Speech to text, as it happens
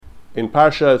In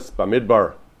Parshas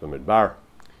Bamidbar,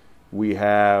 we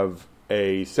have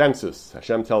a census.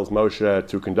 Hashem tells Moshe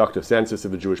to conduct a census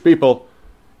of the Jewish people,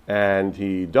 and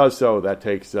he does so. That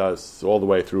takes us all the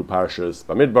way through Parshas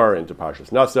Bamidbar into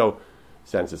Parshas Naso,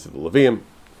 census of the Levium.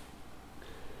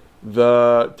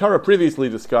 The Torah previously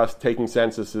discussed taking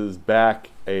censuses back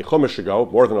a Chumash ago,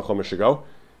 more than a Chumash ago,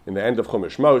 in the end of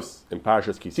Chumash Mos, in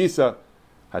Parshas Kisisa.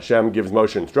 Hashem gives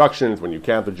Moshe instructions: when you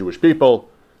count the Jewish people,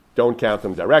 don't count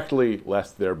them directly,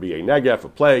 lest there be a negef, a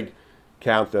plague.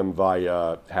 Count them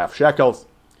via half shekels.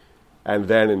 And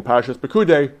then in Parshas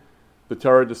Pekudei, the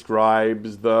Torah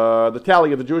describes the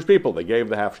tally of the Jewish people. They gave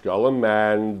the half shekalim,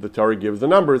 and the Torah gives the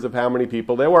numbers of how many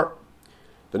people there were.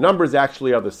 The numbers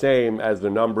actually are the same as the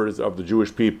numbers of the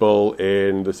Jewish people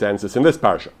in the census in this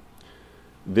parsha.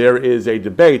 There is a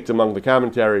debate among the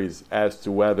commentaries as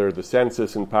to whether the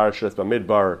census in Parshas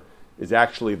Bamidbar is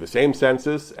actually the same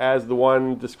census as the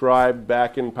one described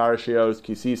back in Parashios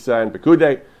Kisisa and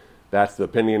Pekudei. That's the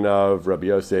opinion of Rabbi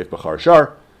Yosef Bechar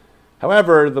Shar.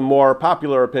 However, the more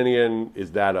popular opinion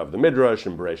is that of the Midrash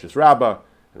and Bereshis Rabbah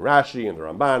and Rashi and the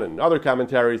Ramban and other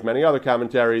commentaries, many other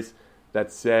commentaries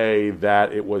that say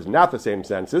that it was not the same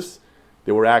census.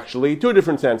 There were actually two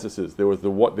different censuses. There was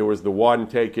the one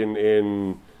taken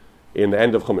in the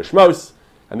end of Chumash Mos,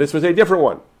 and this was a different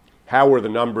one. How were the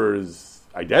numbers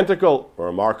identical? A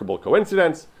remarkable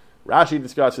coincidence. Rashi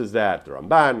discusses that, the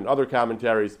Ramban and other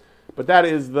commentaries. But that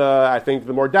is, I think,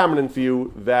 the more dominant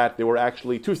view, that there were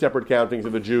actually two separate countings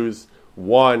of the Jews,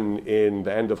 one in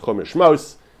the end of Chumash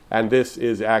Mos, and this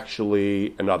is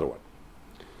actually another one.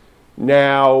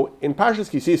 Now, in Parshas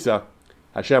Kisisa,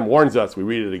 Hashem warns us, we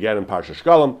read it again in Parshas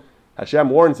Shkalim, Hashem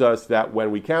warns us that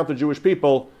when we count the Jewish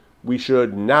people, we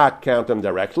should not count them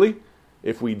directly.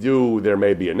 If we do, there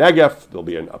may be a negef, there'll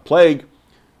be a plague.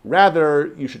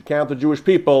 Rather, you should count the Jewish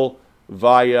people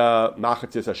via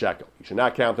machatzis hashekel. You should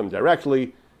not count them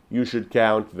directly, you should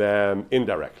count them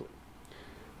indirectly.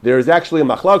 There is actually a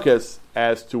machlokes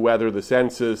as to whether the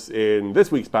census in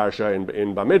this week's parsha,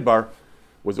 in Bamidbar,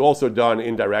 was also done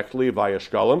indirectly via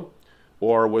shkalim,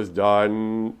 or was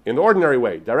done in the ordinary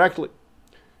way, directly.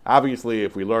 Obviously,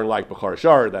 if we learn like Bechar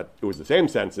Shar that it was the same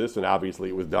census, and obviously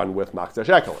it was done with machatzis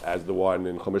shekel, as the one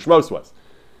in Chumash Mos was.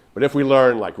 But if we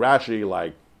learn like Rashi,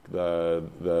 like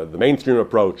the mainstream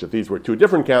approach, that these were two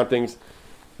different countings,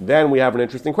 then we have an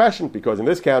interesting question, because in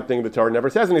this counting, the Torah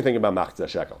never says anything about machatzis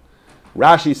shekel.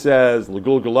 Rashi says,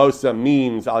 Legul Galosa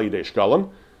means Al Yidei Shkalim.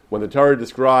 When the Torah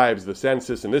describes the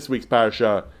census in this week's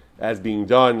parsha as being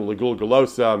done Legul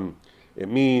Galosa, it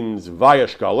means via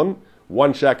Shkalim,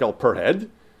 1 shekel per head.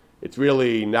 It's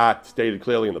really not stated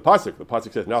clearly in the pasuk. The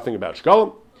pasuk says nothing about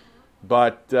Shkalim.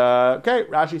 But,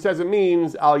 Rashi says it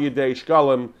means Al Yidei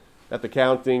Shkalim, that the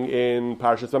counting in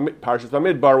Parshas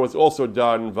Bamidbar was also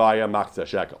done via machatzis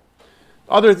shekel.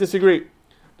 Others disagree.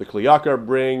 The Kli Yakar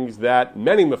brings that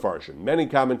many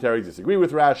commentaries disagree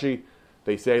with Rashi.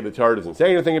 They say the Torah doesn't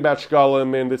say anything about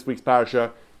shkalim in this week's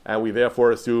parsha, and we therefore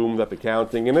assume that the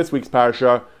counting in this week's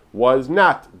parsha was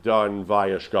not done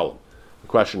via shkalim. The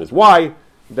question is why.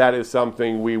 That is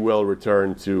something we will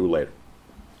return to later.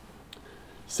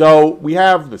 So we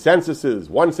have the censuses,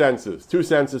 one census, two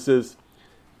censuses,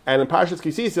 and in Parshas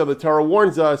Kisisa, the Torah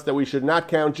warns us that we should not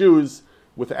count Jews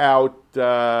without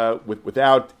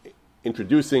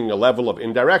introducing a level of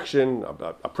indirection,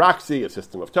 a proxy, a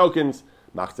system of tokens,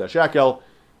 machatzis shekel,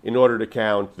 in order to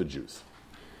count the Jews.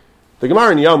 The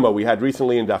Gemara in Yoma we had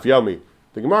recently in Daf Yomi,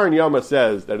 the Gemara in Yoma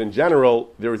says that in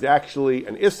general there is actually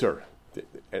an isser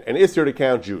to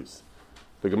count Jews.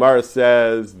 The Gemara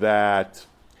says that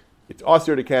it's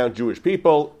asur to count Jewish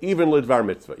people, even lidvar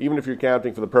mitzvah. Even if you're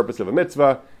counting for the purpose of a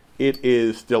mitzvah, it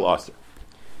is still asur.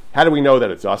 How do we know that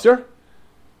it's asur?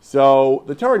 So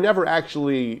the Torah never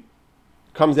actually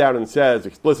comes out and says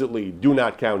explicitly, do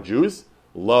not count Jews.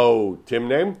 Lo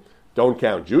timnem, don't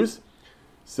count Jews.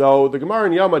 So the Gemara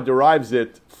in Yoma derives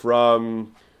it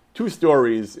from two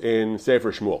stories in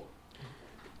Sefer Shmuel.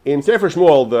 In Sefer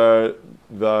Shmuel, the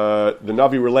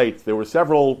Navi relates there were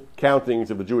several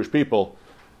countings of the Jewish people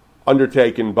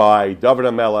undertaken by David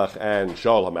HaMelech and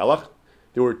Shaul HaMelech.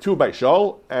 There were two by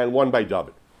Shaul and one by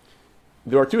David.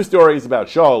 There are two stories about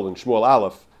Shaul in Shmuel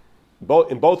Aleph.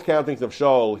 In both countings of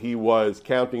Shaul, he was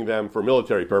counting them for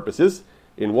military purposes.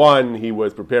 In one, he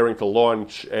was preparing to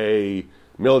launch a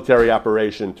military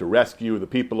operation to rescue the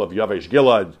people of Yavesh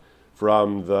Gilad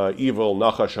from the evil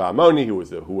Nachash HaAmoni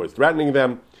who was threatening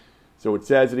them. So it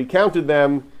says that he counted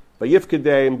them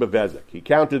Vayifkadeim bevezek. He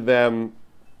counted them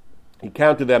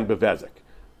bevezek.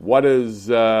 What does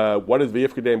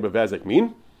Vayifkadeim bevezek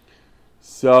mean?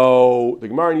 So the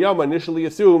Gemara in Yoma initially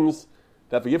assumes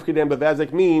that v'yifkedem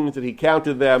b'vezek means that he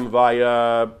counted them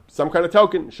via some kind of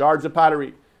token, shards of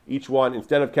pottery. Each one,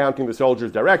 instead of counting the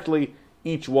soldiers directly,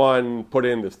 each one put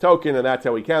in this token, and that's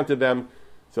how he counted them.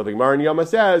 So the Gemara in Yoma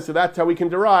says, so that's how we can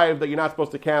derive that you're not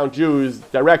supposed to count Jews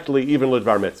directly, even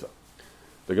l'dvar mitzvah.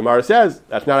 The Gemara says,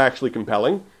 that's not actually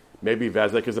compelling. Maybe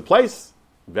Vezek is a place.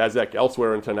 Vezek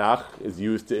elsewhere in Tanakh is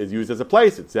used as a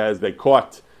place. It says they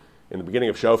caught, in the beginning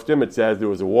of Shoftim, it says there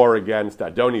was a war against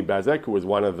Adoni Bezek, who was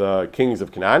one of the kings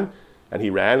of Canaan, and he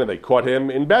ran, and they caught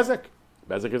him in Bezek.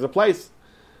 Bezek is a place.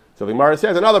 So the Gemara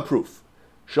says another proof.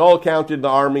 Shaul counted the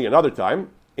army another time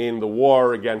in the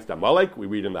war against Amalek. We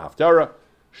read in the Haftarah.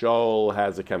 Shaul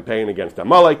has a campaign against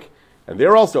Amalek, and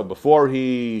there also, before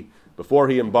he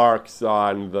embarks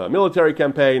on the military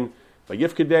campaign,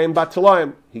 Vayifkedeim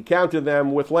Bataloim, he counted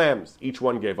them with lambs. Each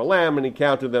one gave a lamb, and he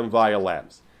counted them via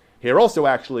lambs. Here also,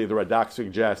 actually, the Radak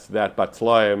suggests that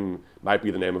Bataloim might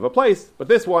be the name of a place, but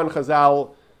this one,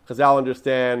 Chazal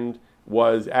understand,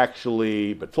 was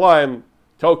actually Bataloim,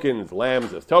 tokens,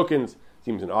 lambs as tokens.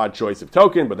 Seems an odd choice of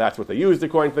token, but that's what they used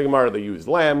according to the Gemara. They used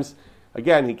lambs.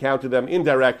 Again, he counted them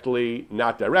indirectly,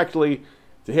 not directly.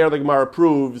 So here the Gemara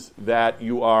proves that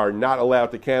you are not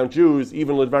allowed to count Jews,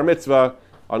 even l'dvar mitzvah,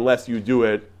 unless you do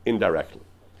it indirectly.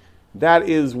 That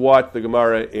is what the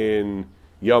Gemara in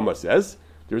Yoma says.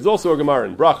 There's also a Gemara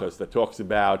in Brachos that talks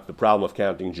about the problem of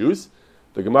counting Jews.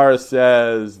 The Gemara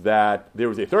says that there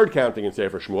was a third counting in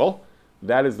Sefer Shmuel.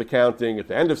 That is the counting at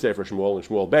the end of Sefer Shmuel, in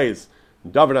Shmuel Beis.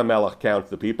 David HaMelech counts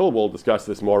the people. We'll discuss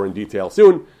this more in detail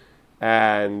soon.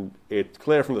 And it's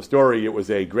clear from the story it was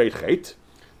a great chait.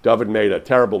 David made a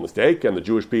terrible mistake, and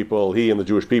he and the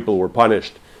Jewish people were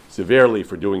punished severely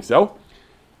for doing so.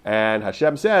 And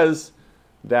Hashem says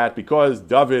that because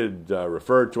David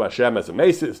referred to Hashem as a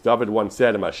mesis, David once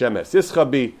said, Hashem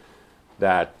esischa,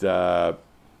 that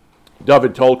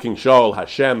David told King Shaul,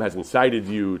 Hashem has incited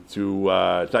you to,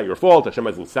 it's not your fault, Hashem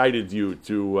has incited you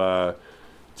to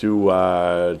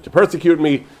persecute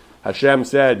me. Hashem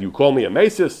said, you call me a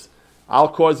mesis, I'll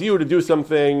cause you to do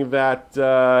something that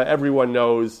everyone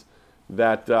knows,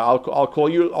 that I'll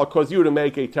cause you to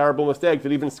make a terrible mistake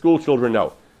that even school children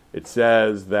know. It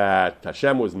says that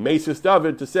Hashem was mesis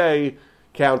David to say,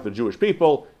 count the Jewish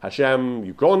people. Hashem,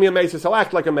 you calling me a mesis, I'll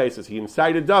act like a mesis. He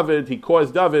incited David, he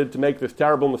caused David to make this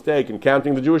terrible mistake in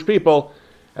counting the Jewish people,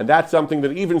 and that's something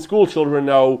that even school children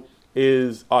know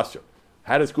is asur.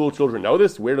 How do school children know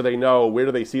this? Where do they know? Where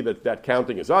do they see that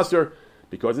counting is asur?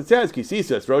 Because it says,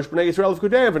 Kisisa, Rosh B'nai Yisrael of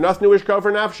Kudev, and Nasnu Ish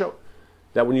Kofer Nafsho.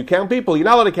 That when you count people, you're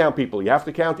not allowed to count people. You have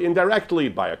to count indirectly,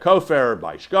 by a kofer,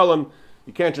 by shkolim.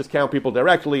 You can't just count people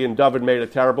directly, and David made a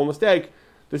terrible mistake.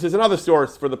 This is another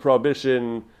source for the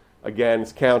prohibition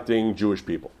against counting Jewish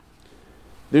people.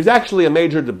 There's actually a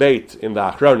major debate in the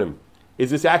Achronim.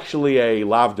 Is this actually a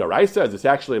lav daraisa? Is this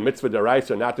actually a mitzvah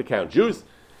daraisa not to count Jews?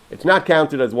 It's not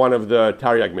counted as one of the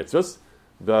Taryag mitzvahs.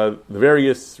 The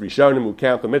various Rishonim who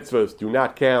count the mitzvahs do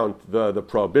not count the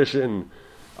prohibition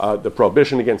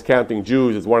against counting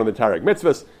Jews as one of the Taryag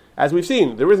mitzvahs. As we've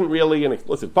seen, there isn't really an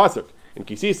explicit pasuk. In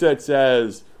Kisisa it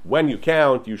says, when you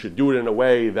count, you should do it in a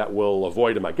way that will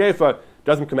avoid a magefa. It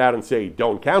doesn't come out and say,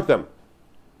 don't count them.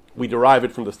 We derive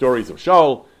it from the stories of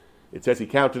Shaul. It says he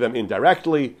counted them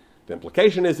indirectly. The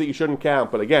implication is that you shouldn't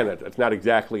count, but again, it's not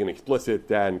exactly an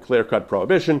explicit and clear-cut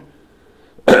prohibition.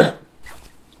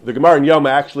 The Gemara in Yoma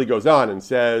actually goes on and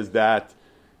says that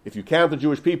if you count the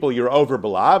Jewish people, you're over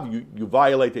belav, you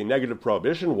violate a negative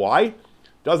prohibition. Why? It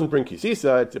doesn't bring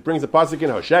kisisa, it brings a pasuk in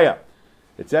Hosea.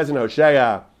 It says in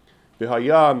Hosea,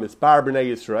 V'hayam mispar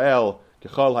b'nei Yisrael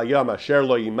kechol hayam asher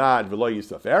lo yimad v'lo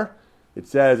yisafer. It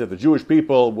says that the Jewish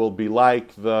people will be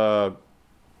like the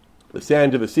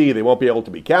sand of the sea, they won't be able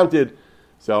to be counted.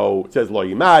 So it says lo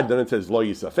yimad, then it says lo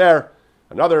yisafer,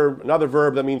 another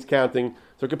verb that means counting.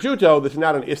 So Kipshuto, this is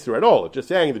not an Isra at all. It's just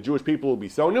saying the Jewish people will be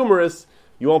so numerous,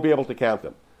 you won't be able to count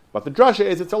them. But the drasha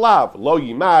is it's a lav. Lo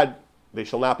yimad, they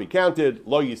shall not be counted.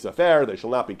 Lo yisafer, they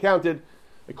shall not be counted.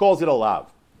 It calls it a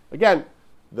lav. Again,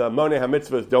 the Monei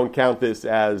HaMitzvahs don't count this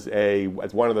as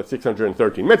one of the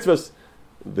 613 mitzvahs.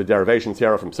 The derivations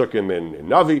here are from Sukkim in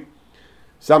Navi.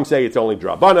 Some say it's only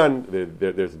Drabanan.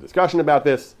 There's a discussion about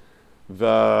this.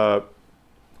 The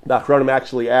Achronim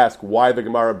actually ask why the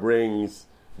Gemara brings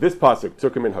this pasuk,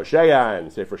 Sukkim in Hosea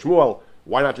and Sefer Shmuel.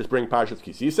 Why not just bring Parshas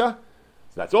Kisisa?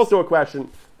 So that's also a question.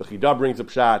 The Chidah brings up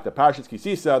Pshat. The Parshas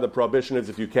Kisisa, the prohibition is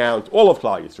if you count all of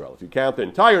Klal Yisrael. If you count the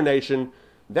entire nation,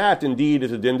 that indeed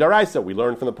is a din daraisa. We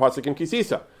learned from the pasuk in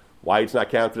Kisisa. Why it's not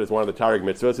counted as one of the Taryag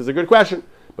mitzvahs is a good question.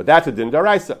 But that's a din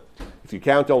daraisa. If you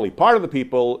count only part of the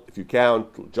people, if you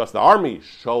count just the army,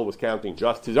 Shaul was counting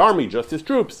just his army, just his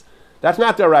troops, that's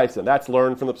not daraisa. That's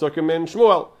learned from the psukim in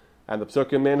Shmuel. and the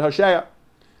psukim in Hosea.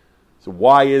 So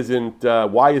why isn't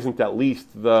at least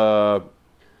the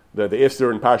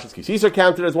Isser in Parshas Kisisa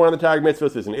counted as one of the Targum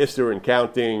mitzvahs? There's an Isser in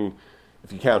counting,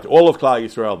 if you count all of Klal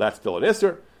Yisrael, that's still an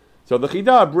Isser. So the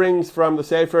Chidah brings from the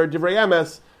Sefer Divrei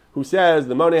Emes, who says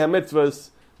the Monei HaMitzvahs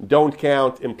don't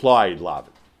count implied lav.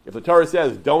 If the Torah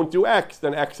says don't do X,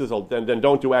 then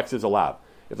don't do X is a lav.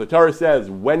 If the Torah says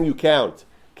when you count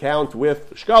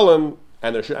with shkalim,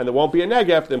 and there won't be a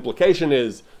negef, the implication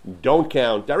is don't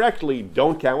count directly,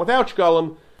 don't count without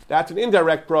shkalim. That's an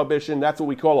indirect prohibition. That's what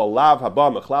we call a lav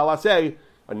haba mechlal aseh,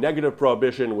 a negative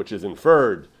prohibition which is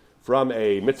inferred from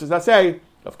a mitzvah aseh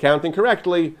of counting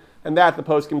correctly, and that the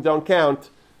poskim don't count,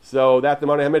 so that the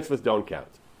Monei HaMitzvahs don't count.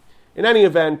 In any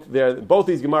event, both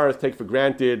these Gemaras take for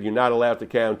granted you're not allowed to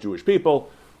count Jewish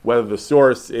people, whether the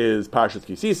source is Parshas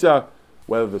Kisisa,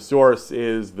 whether the source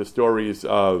is the stories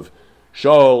of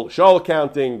Shaul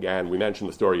counting, and we mentioned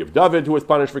the story of David who was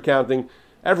punished for counting.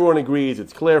 Everyone agrees,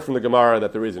 it's clear from the Gemara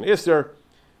that there is an Isser.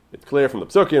 It's clear from the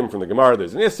Psukim, from the Gemara,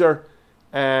 there's an Isser,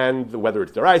 and whether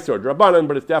it's Deraisa or Drabanan,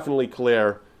 but it's definitely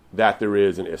clear that there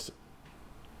is an Isser.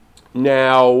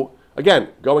 Now, again,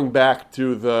 going back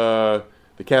to the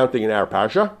counting in our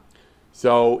parsha.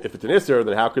 So if it's an Isser,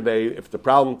 then how could they, if it's a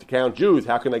problem to count Jews,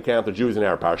 how can they count the Jews in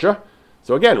our parsha?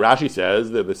 So again, Rashi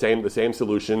says that the same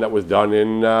solution that was done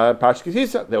in Parshas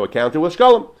Kisisa. They were counted with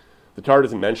shkalim. The Torah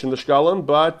doesn't mention the shkalim,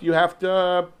 but you have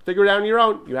to figure it out on your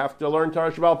own. You have to learn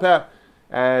Torah Sheba'al Peh,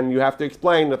 and you have to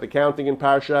explain that the counting in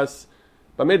Parshas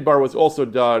Bamidbar was also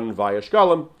done via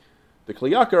shkalim. The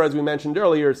Kli Yakar, as we mentioned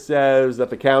earlier, says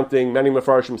that the counting, many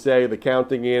Mefarshim say, the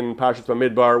counting in Parshas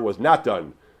Bamidbar was not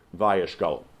done via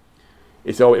shkalim.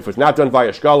 So if it's not done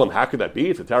via shkalim, how could that be?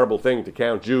 It's a terrible thing to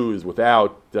count Jews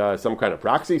without some kind of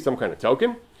proxy, some kind of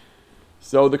token.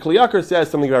 So the Kli Yakar says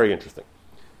something very interesting.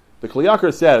 The Kli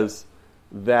Yakar says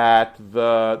that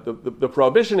the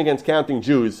prohibition against counting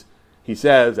Jews, he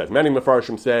says, as many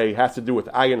Mefarshim say, has to do with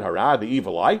ayin hara, the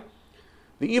evil eye.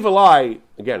 The evil eye,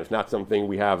 again, it's not something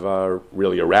we have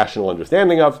really a rational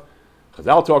understanding of.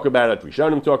 Chazal talk about it,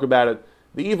 Rishonim talk about it.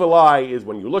 The evil eye is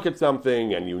when you look at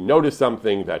something and you notice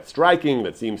something that's striking,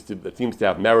 that seems to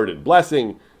have merited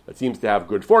blessing, that seems to have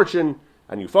good fortune,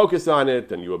 and you focus on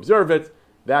it and you observe it.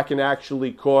 That can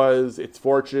actually cause its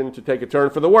fortune to take a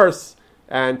turn for the worse,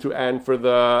 and for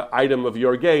the item of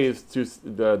your gaze, to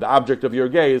the object of your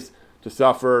gaze, to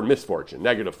suffer misfortune,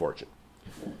 negative fortune.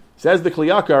 Says the Kli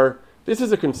Yakar, this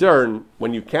is a concern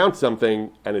when you count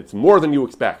something and it's more than you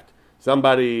expect.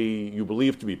 Somebody you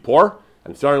believe to be poor,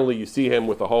 and suddenly you see him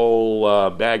with a whole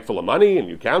bag full of money, and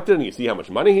you count it and you see how much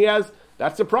money he has.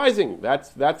 That's surprising.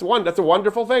 That's a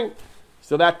wonderful thing.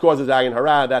 So that causes ayin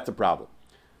hara. That's a problem.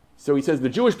 So he says the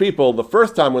Jewish people, the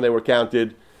first time when they were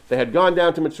counted, they had gone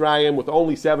down to Mitzrayim with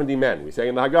only 70 men. We say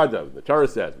in the Haggadah, the Torah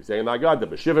says, we say in the Haggadah,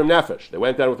 b'shivim nefesh. They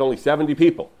went down with only 70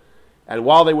 people. And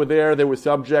while they were there, they were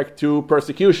subject to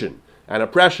persecution and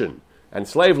oppression and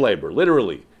slave labor,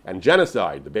 literally, and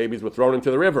genocide. The babies were thrown into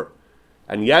the river.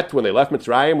 And yet, when they left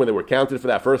Mitzrayim, when they were counted for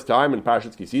that first time in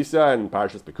Parshas Kisisa and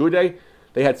Parshas Pekudei,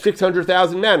 they had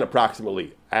 600,000 men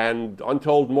approximately, and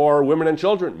untold more women and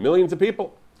children, millions of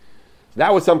people.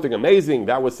 That was something amazing.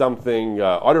 That was something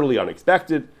utterly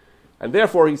unexpected. And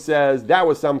therefore, he says, that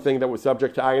was something that was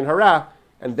subject to ayin hara,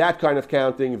 and that kind of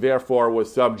counting, therefore,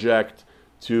 was subject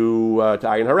to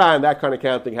ayin hara, and that kind of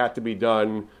counting had to be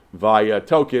done via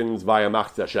tokens, via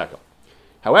machzah shekel.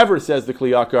 However, says the Kli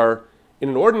Yakar, in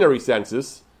an ordinary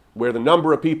census, where the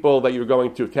number of people that you're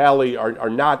going to tally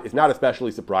is not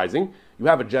especially surprising, you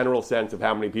have a general sense of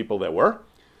how many people there were,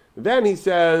 then he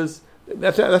says,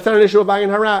 that's not an issue of ayin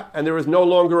hara, and there is no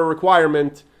longer a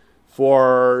requirement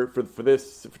for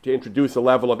this to introduce a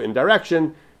level of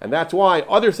indirection, and that's why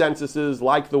other censuses,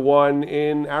 like the one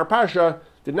in our parsha,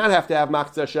 did not have to have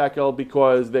machzah shekel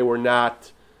because they were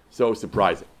not so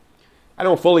surprising. I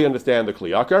don't fully understand the Kli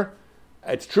Yakar.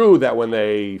 It's true that when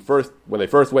they first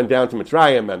went down to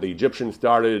Mitzrayim and the Egyptians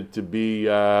started to be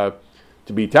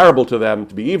terrible to them,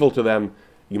 to be evil to them,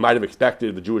 you might have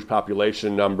expected the Jewish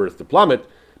population numbers to plummet.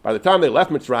 By the time they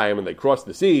left Mitzrayim and they crossed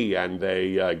the sea and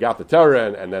they got the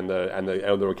Torah and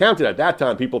they were counted at that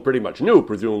time, people pretty much knew,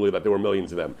 presumably, that there were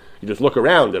millions of them. You just look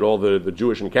around at all the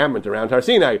Jewish encampment around Har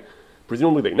Sinai.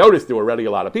 Presumably they noticed there were already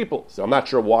a lot of people. So I'm not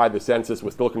sure why the census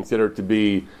was still considered to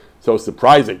be so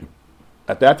surprising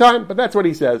at that time, but that's what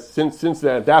he says. Since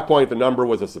at that point the number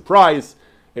was a surprise,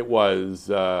 it was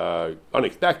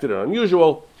unexpected and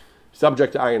unusual,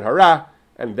 subject to ayin hara,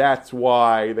 and that's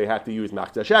why they had to use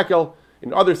machzah shekel.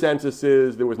 In other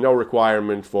censuses, there was no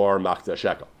requirement for machzah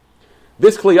shekel.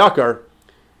 This Kli Yakar,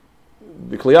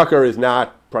 the Kli Yakar is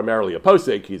not primarily a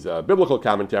posek, he's a biblical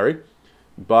commentary,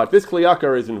 But this Kli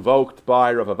Yakar is invoked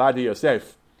by Rav Ovadia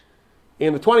Yosef.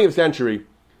 In the 20th century,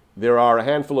 there are a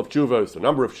handful of tshuvos, a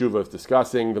number of tshuvos,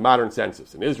 discussing the modern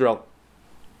census in Israel,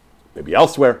 maybe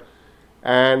elsewhere.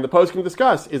 And the poskim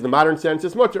discuss, is the modern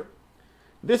census mutter?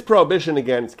 This prohibition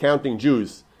against counting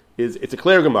Jews it's a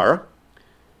clear Gemara.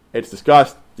 It's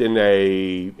discussed in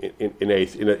the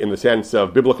sense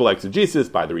of biblical exegesis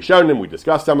by the Rishonim. We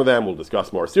discussed some of them. We'll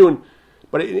discuss more soon.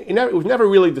 But it was never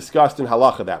really discussed in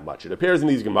halacha that much. It appears in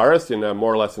these Gemaras in a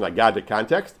more or less an Agadic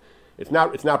context. It's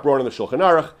not brought in the Shulchan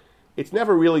Aruch. It's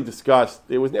never really discussed.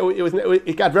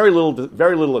 It got very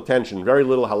little attention, very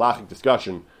little halachic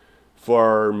discussion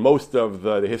for most of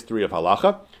the history of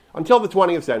halacha until the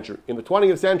 20th century. In the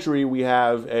 20th century, we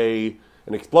have an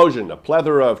explosion, a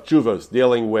plethora of tshuvos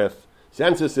dealing with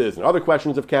censuses and other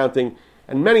questions of counting,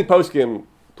 and many poskim,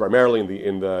 primarily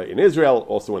in Israel,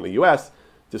 also in the U.S.,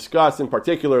 discuss in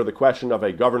particular the question of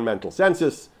a governmental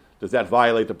census. Does that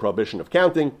violate the prohibition of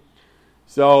counting?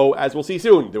 So, as we'll see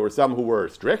soon, there were some who were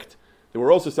strict. There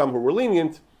were also some who were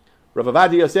lenient. Rav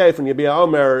Ovadia Yosef and Yabia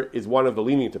Omer is one of the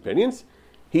lenient opinions.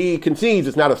 He concedes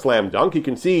it's not a slam dunk. He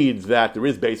concedes that there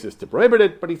is basis to prohibit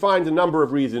it, but he finds a number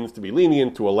of reasons to be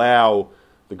lenient, to allow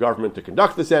the government to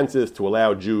conduct the census, to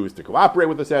allow Jews to cooperate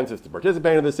with the census, to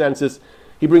participate in the census.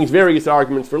 He brings various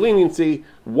arguments for leniency.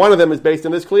 One of them is based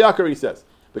on this Kli Yakar, he says.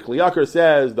 The Kli Yakar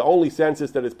says the only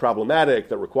census that is problematic,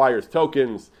 that requires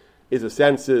tokens, is a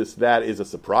census that is a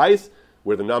surprise,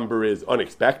 where the number is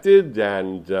unexpected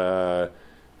and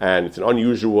it's an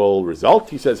unusual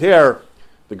result. He says here,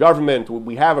 the government,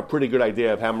 we have a pretty good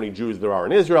idea of how many Jews there are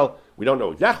in Israel. We don't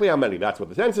know exactly how many. That's what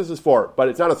the census is for. But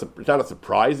it's not a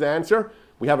surprise answer.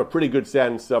 We have a pretty good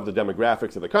sense of the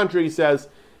demographics of the country, he says.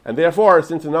 And therefore,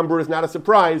 since the number is not a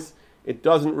surprise, it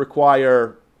doesn't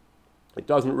require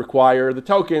the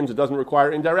tokens. It doesn't require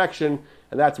indirection.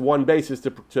 And that's one basis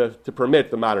to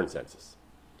permit the modern census.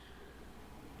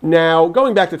 Now,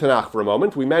 going back to Tanakh for a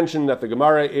moment, we mentioned that the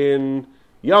Gemara in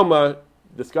Yoma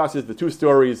discusses the two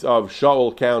stories of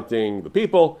Shaul counting the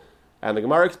people, and the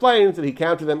Gemara explains that he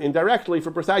counted them indirectly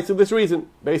for precisely this reason.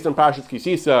 Based on Parshas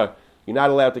Kisisa, you're not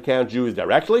allowed to count Jews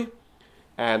directly,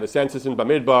 and the census in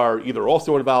Bamidbar either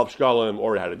also involved Shkalim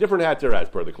or it had a different heter, as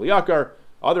per the Kli Yakar.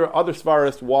 Other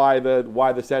svaras why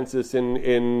the census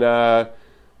in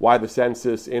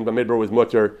Bamidbar was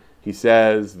mutter. He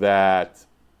says that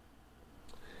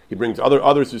he brings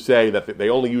others who say that they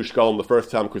only use Shkalim the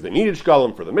first time because they needed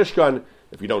Shkalim for the Mishkan.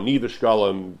 If you don't need the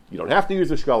shkalim, you don't have to use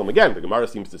the shkalim. Again, the Gemara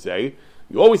seems to say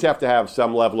you always have to have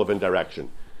some level of indirection.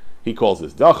 He calls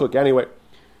this dachuk anyway.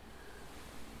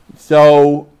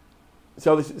 So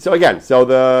there is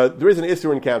an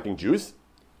issur in counting Jews,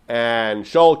 and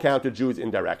Shaul counted Jews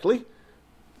indirectly.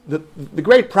 The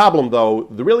great problem, though,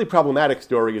 the really problematic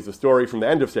story is the story from the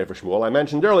end of Sefer Shmuel. I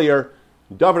mentioned earlier,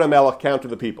 David HaMelech counted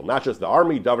the people, not just the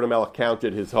army. David HaMelech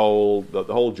counted the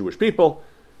whole Jewish people.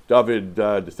 David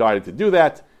decided to do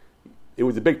that. It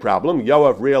was a big problem.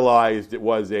 Yoav realized it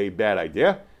was a bad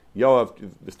idea. The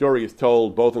story is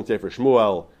told both in Sefer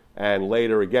Shmuel and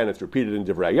later again it's repeated in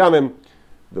Divrei Yamim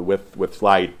with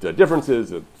slight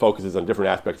differences. It focuses on different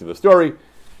aspects of the story.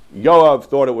 Yoav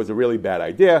thought it was a really bad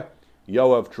idea.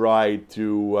 Yoav tried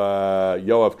to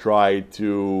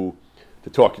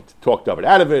talk David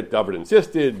out of it. David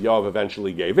insisted. Yoav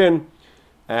eventually gave in.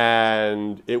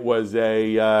 And it was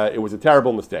a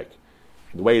terrible mistake.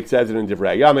 The way it says it in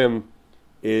Divrei Yamim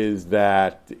is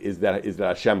that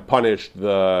Hashem punished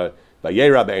the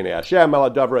Vayera b'einei Hashem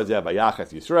ala davar hazeh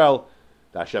vayachas Yisrael.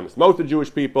 That Hashem smote the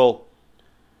Jewish people.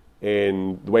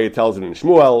 And the way it tells it in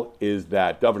Shmuel is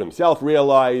that David himself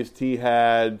realized he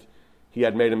had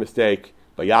made a mistake.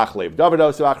 Vayachlev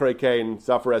Davidos achrei kein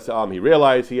safer es ha'am. He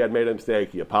realized he had made a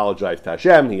mistake. He apologized to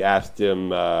Hashem. He asked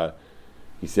him.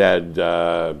 He said,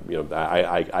 I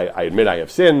admit I have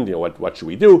sinned. What should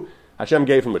we do? Hashem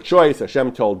gave him a choice.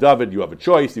 Hashem told David, you have a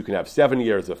choice. You can have 7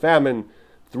 years of famine,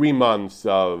 3 months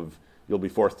of you'll be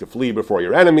forced to flee before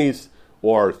your enemies,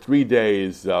 or 3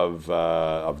 days of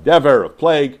dever, of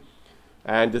plague,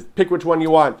 and just pick which one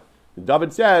you want.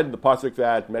 David said, the pasuk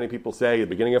that many people say at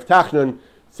the beginning of Tachnun,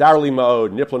 Sarli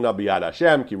ma'od niplana biyad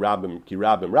Hashem ki rabim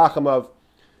rachamav.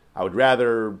 I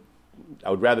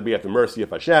would rather be at the mercy of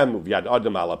Hashem. Vyad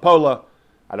adam ala pola.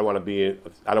 I don't want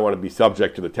to be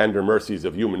subject to the tender mercies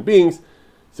of human beings.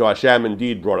 So Hashem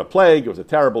indeed brought a plague. It was a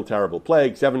terrible, terrible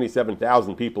plague.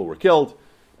 77,000 people were killed,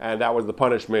 and that was the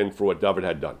punishment for what David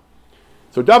had done.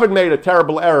 So David made a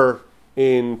terrible error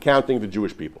in counting the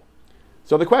Jewish people.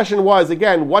 So the question was,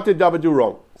 again, what did David do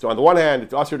wrong? So on the one hand,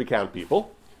 it's usher to count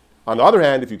people. On the other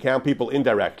hand, if you count people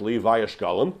indirectly via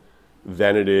shkalim,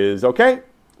 then it is okay.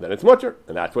 Then it's mutter,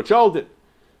 and that's what Shaul did.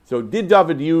 So did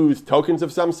David use tokens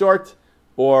of some sort,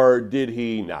 or did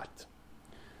he not?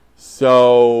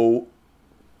 So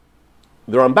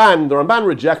the Ramban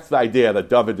rejects the idea that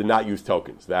David did not use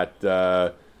tokens.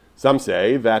 That some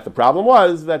say that the problem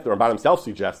was that the Ramban himself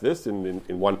suggests this in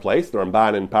one place. The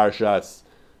Ramban in Parshas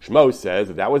Shmos says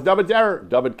that was David's error.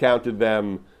 David counted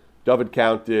them. David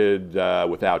counted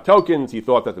without tokens. He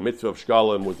thought that the mitzvah of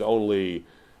shkalim was only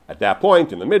at that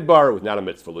point in the midbar. It was not a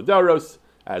mitzvah l'doros.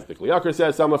 As the Kli Yakar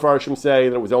says, some of Farshim say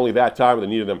that it was only that time they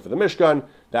needed them for the Mishkan.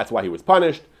 That's why he was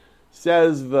punished.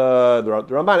 Says the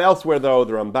Ramban elsewhere, though,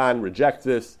 the Ramban rejects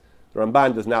this. The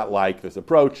Ramban does not like this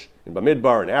approach. In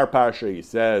Bamidbar, in our Parsha, he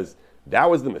says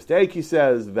that was the mistake. He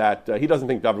says that he doesn't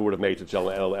think David would have made such an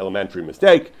elementary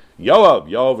mistake.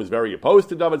 Yoav was very opposed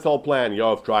to David's whole plan.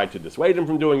 Yoav tried to dissuade him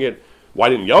from doing it. Why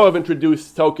didn't Yoav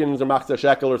introduce tokens or machzah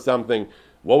shekel or something?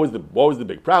 What was the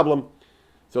big problem?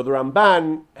 So the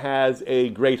Ramban has a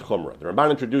great chumrah. The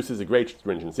Ramban introduces a great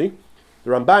stringency. The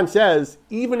Ramban says,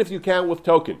 even if you count with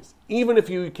tokens, even if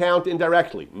you count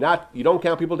indirectly, you don't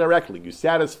count people directly, you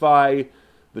satisfy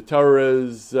the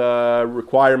Torah's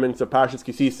requirements of Parshas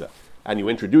Kisisa, and you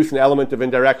introduce an element of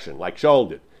indirection, like Shaul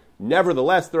did.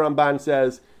 Nevertheless, the Ramban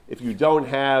says, if you don't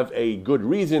have a good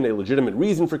reason, a legitimate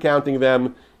reason for counting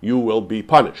them, you will be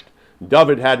punished.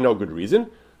 David had no good reason.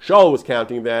 Shaul was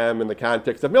counting them in the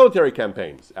context of military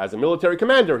campaigns. As a military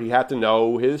commander, he had to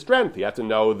know his strength. He had to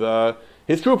know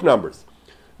his troop numbers.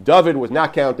 David was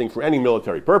not counting for any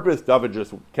military purpose. David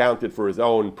just counted for his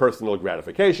own personal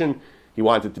gratification. He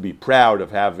wanted to be proud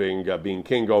of having being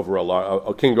king over a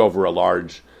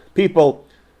large people.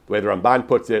 The way the Ramban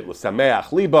puts it,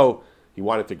 l'sameach libo. He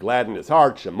wanted to gladden his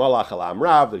heart, shemalach al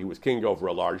amrav, that he was king over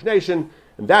a large nation,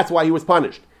 and that's why he was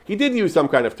punished. He did use some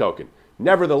kind of token.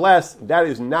 Nevertheless, that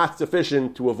is not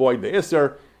sufficient to avoid the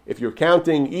Isser. If you're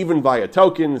counting even via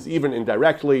tokens, even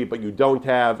indirectly, but you don't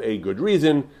have a good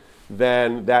reason,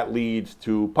 then that leads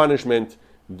to punishment.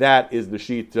 That is the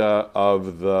shita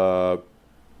of the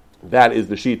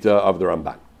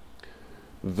Ramban.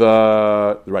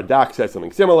 The Radak says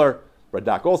something similar.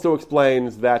 Radak also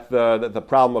explains that the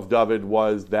problem of David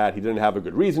was that he didn't have a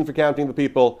good reason for counting the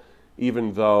people,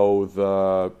 even though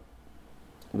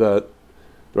the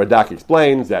Radak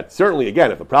explains that certainly,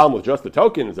 again, if the problem was just the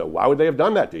tokens, why would they have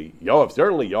done that?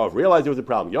 Yoav realized there was a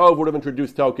problem. Yoav would have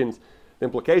introduced tokens. The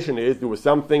implication is there was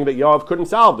something that Yoav couldn't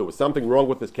solve. There was something wrong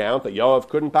with this count that Yoav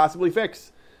couldn't possibly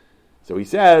fix. So he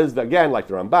says, again, like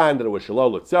the Ramban, that it was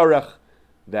shalol l'tzorech,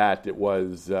 that it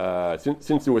was,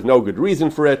 since there was no good reason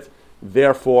for it,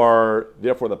 therefore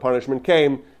the punishment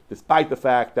came, despite the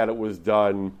fact that it was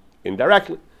done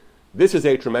indirectly. This is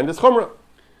a tremendous chumrah.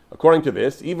 According to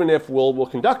this, even if we'll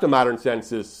conduct a modern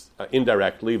census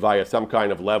indirectly via some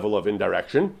kind of level of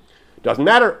indirection, doesn't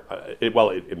matter.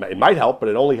 It might help, but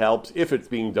it only helps if it's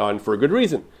being done for a good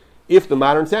reason. If the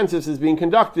modern census is being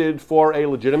conducted for a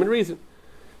legitimate reason.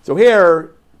 So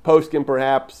here, poskim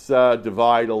perhaps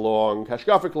divide along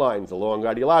hashkafic lines, along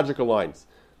ideological lines.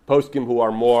 Poskim who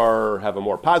have a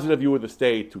more positive view of the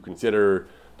state, who consider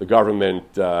the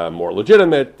government more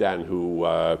legitimate, and who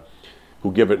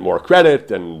give it more credit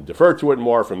and defer to it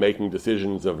more for making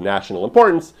decisions of national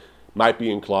importance, might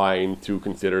be inclined to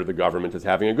consider the government as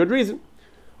having a good reason.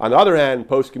 On the other hand,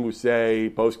 poskim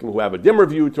who have a dimmer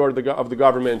view of the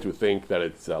government, who think that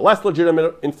it's a less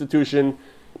legitimate institution,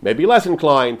 may be less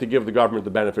inclined to give the government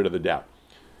the benefit of the doubt.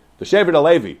 The Shevet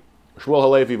HaLevi, Shmuel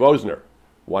HaLevi Vosner,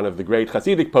 one of the great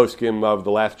Hasidic poskim of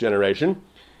the last generation,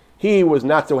 he was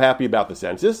not so happy about the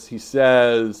census. He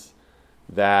says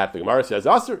that the Gemara says,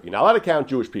 Asr, you're not allowed to count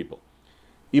Jewish people.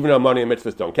 Even though money and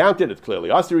mitzvahs don't count it, it's clearly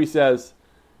Asr, he says.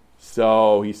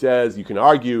 So he says you can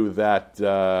argue that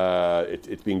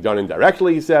it's being done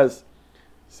indirectly, he says.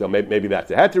 So maybe that's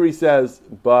a heter, he says.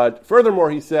 But furthermore,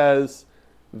 he says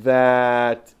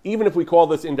that even if we call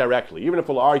this indirectly, even if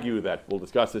we'll argue that, we'll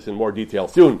discuss this in more detail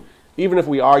soon, even if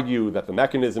we argue that the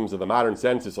mechanisms of the modern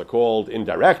census are called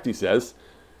indirect, he says,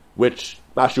 which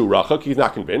Mashu Rachak, he's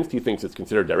not convinced, he thinks it's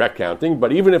considered direct counting,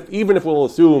 but even if we'll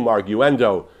assume,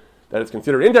 arguendo, that it's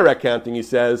considered indirect counting, he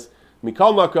says,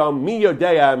 Mikal Makom, mi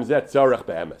yodeam zet zorech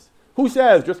be'emes. Who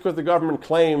says, just because the government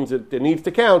claims it needs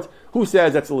to count, who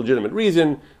says that's a legitimate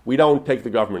reason? We don't take the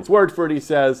government's word for it, he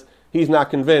says. He's not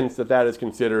convinced that is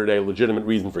considered a legitimate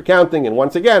reason for counting. And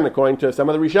once again, according to some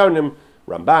of the Rishonim,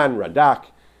 Ramban, Radak,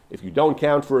 if you don't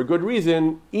count for a good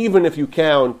reason, even if you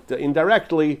count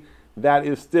indirectly, that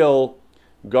is still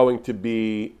going to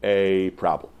be a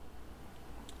problem.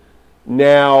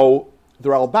 Now, the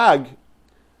Ralbag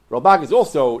is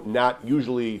also not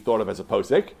usually thought of as a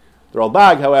posek. The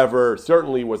Ralbag, however,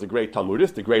 certainly was a great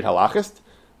Talmudist, a great halachist,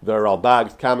 the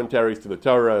Ralbag's commentaries to the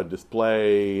Torah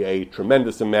display a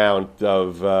tremendous amount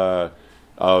of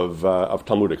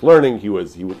Talmudic learning. He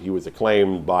was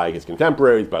acclaimed by his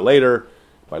contemporaries, by later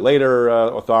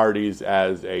authorities,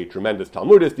 as a tremendous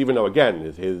Talmudist. Even though, again,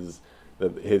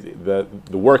 the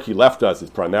work he left us is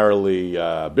primarily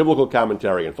biblical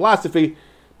commentary and philosophy,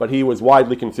 but he was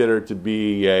widely considered to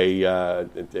be a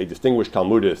distinguished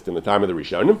Talmudist in the time of the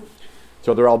Rishonim.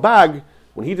 So the Ralbag,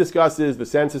 when he discusses the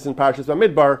census in Parshas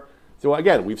Bamidbar, so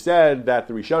again, we've said that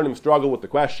the Rishonim struggle with the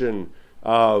question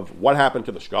of what happened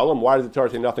to the Shkalim. Why does the Torah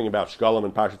say nothing about Shkalim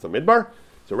in Parshas Bamidbar?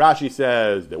 So Rashi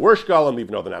says there were Shkalim,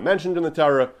 even though they're not mentioned in the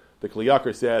Torah. The Kli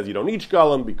Yakar says you don't need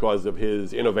Shkalim because of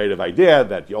his innovative idea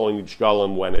that you only need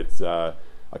Shkalim when it's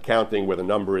accounting where the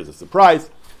number is a surprise.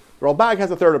 The Ralbag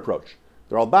has a third approach.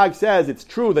 The Ralbag says it's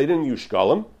true they didn't use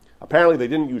Shkalim. Apparently they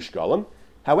didn't use Shkalim.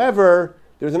 However,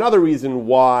 there's another reason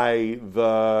why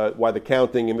the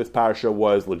counting in this parasha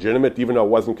was legitimate, even though it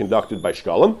wasn't conducted by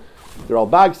Shkalim. The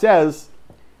Ralbag says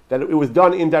that it was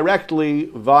done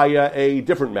indirectly via a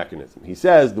different mechanism. He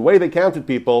says the way they counted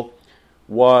people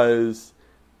was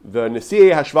the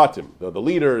Nesiei Hashvatim, the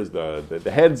leaders,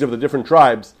 the heads of the different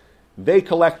tribes. They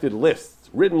collected lists,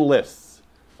 written lists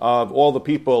of all the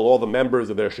people, all the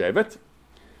members of their shevet,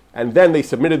 and then they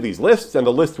submitted these lists, and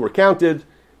the lists were counted.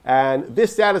 And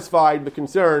this satisfied the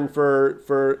concern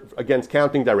for against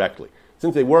counting directly.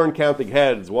 Since they weren't counting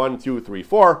heads 1, 2, 3,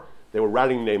 4, they were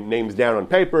writing names down on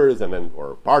papers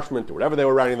or parchment or whatever they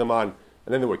were writing them on,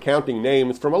 and then they were counting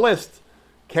names from a list.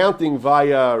 Counting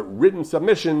via written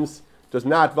submissions does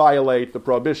not violate the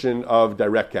prohibition of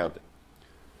direct counting.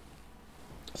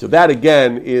 So that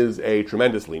again is a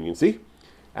tremendous leniency,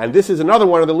 and this is another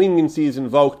one of the leniencies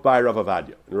invoked by Rav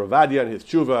Avadia. And Rav Avadia in his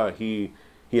tshuva, he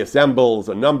assembles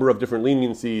a number of different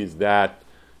leniencies that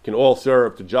can all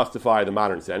serve to justify the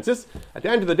modern census. At the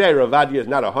end of the day, Rav Avadia is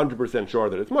not 100% sure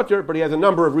that it's mutter, but he has a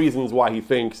number of reasons why he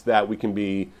thinks that we can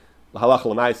be halacha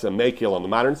l'maisa mekil on the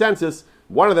modern census.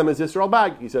 One of them is this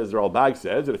Ralbag. He says the Ralbag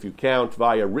says that if you count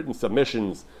via written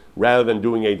submissions rather than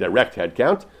doing a direct head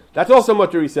count, that's also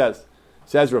mutter, he says.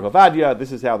 Says Rav Avadia,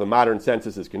 this is how the modern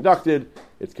census is conducted.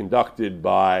 It's conducted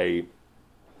by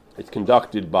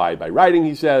writing,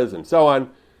 he says, and so on.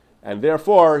 And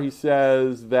therefore, he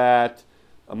says that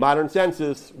a modern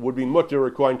census would be mutter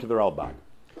according to the Ralbag.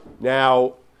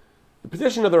 Now, the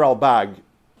position of the Ralbag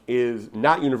is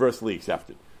not universally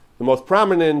accepted. The most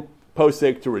prominent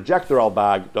posek to reject the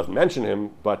Ralbag, doesn't mention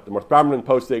him, but the most prominent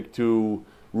posek to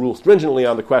rule stringently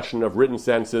on the question of written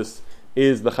census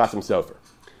is the Chasam Sofer.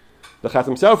 The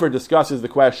Chasam Sofer discusses the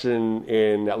question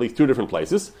in at least two different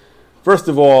places. First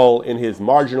of all, in his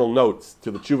marginal notes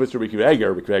to the Tshuvas Rabbi Akiva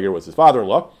Eiger was his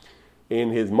father-in-law.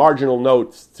 In his marginal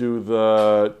notes to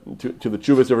the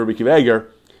Tshuvas of Rabbi Akiva Eiger,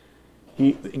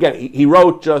 he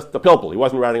wrote just a pilpul. He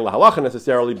wasn't writing la halacha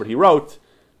necessarily, but he wrote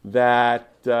that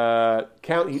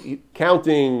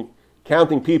counting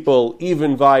people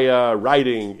even via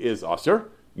writing is asur.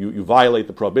 You violate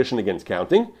the prohibition against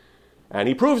counting, and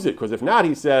he proves it because if not,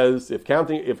 he says if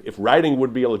writing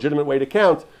would be a legitimate way to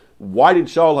count, why did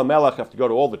Shaul HaMelech have to go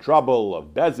to all the trouble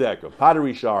of bezek, of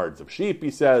pottery shards, of sheep? He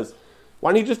says,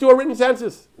 why don't you just do a written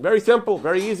census? Very simple,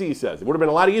 very easy, he says. It would have been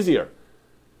a lot easier.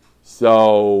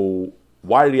 So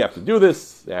why did he have to do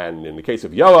this? And in the case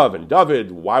of Yoav and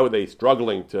David, why were they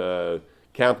struggling to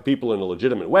count people in a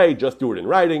legitimate way? Just do it in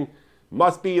writing.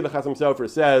 Must be, the Chasam Sofer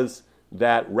says,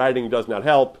 that writing does not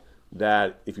help,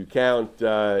 that if you count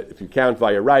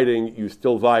via writing, you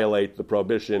still violate the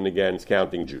prohibition against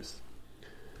counting Jews.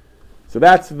 So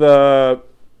the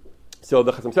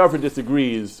Chasam Sofer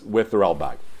disagrees with the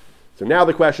Ralbag. So now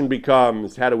the question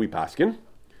becomes, how do we paskin?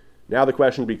 Now the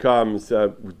question becomes,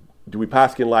 do we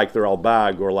paskin like the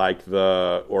Ralbag or like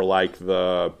the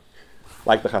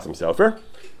Chasam Sofer?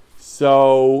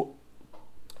 So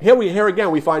here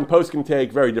again we find poskim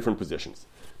take very different positions.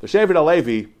 The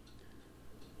Shevet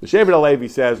HaLevi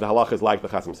says the halacha is like the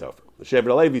Chasam Sofer. The Shevet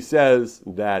HaLevi says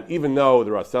that even though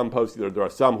there are some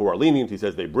who are lenient, he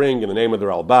says they bring in the name of the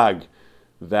Ralbag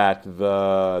that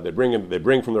they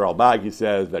bring from the Ralbag. He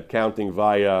says that counting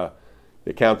via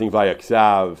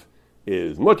ksav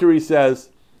is mutter. He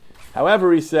says,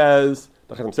 however, he says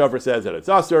the Chasam Sofer says that it's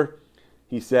asur.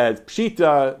 He says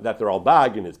pshita that the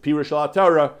Ralbag in his Pirush al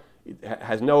Torah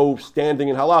has no standing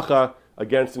in halacha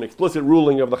against an explicit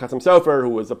ruling of the Chasam Sofer, who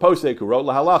was a posek who wrote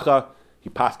la halacha.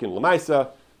 He paskin l'maisa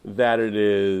that it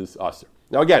is asur.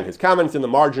 Now again, his comments in the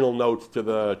marginal notes to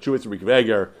the Tshuvas Rabbi Akiva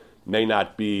Eiger may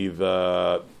not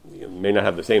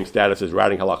have the same status as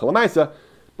writing halacha l'maisa,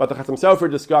 but the Chasam Sofer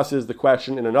discusses the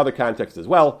question in another context as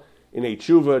well, in a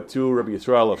tshuva to Rabbi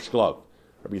Yisrael of Shklov.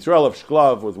 Rabbi Yisrael of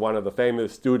Shklov was one of the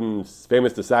famous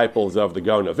disciples of the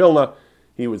Gaon of Vilna.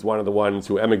 He was one of the ones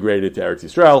who emigrated to Eretz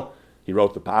Yisrael. He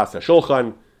wrote the Pa'as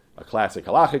HaShulchan, a classic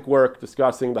halachic work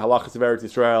discussing the halachas of Eretz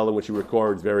Yisrael, in which he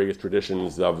records various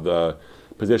traditions of the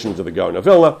positions of the Gaon of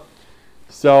Vilna.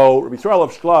 So Rabbi Yisrael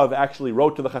of Shklov actually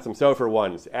wrote to the Chasam Sofer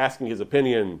once, asking his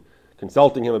opinion,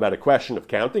 consulting him about a question of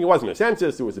counting. It wasn't a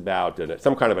census, it was about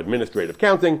some kind of administrative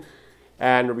counting.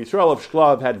 And Rabbi Yisrael of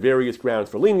Shklov had various grounds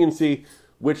for leniency,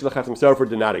 which the Chasam Sofer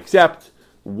did not accept.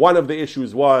 One of the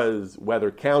issues was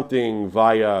whether counting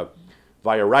via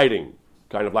writing,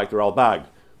 kind of like the Ralbag,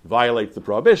 violates the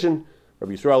prohibition.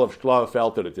 Rabbi Yisrael of Shklov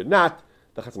felt that it did not.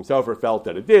 The Chasam Sofer felt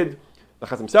that it did. The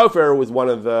Chasam Sofer was one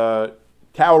of the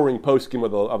towering poskim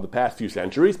of the past few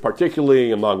centuries,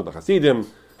 particularly among the Hasidim,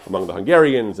 among the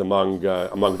Hungarians, among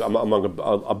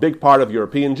a big part of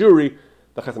European Jewry.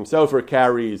 The Chasam Sofer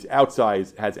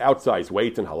has outsized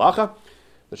weight in halacha.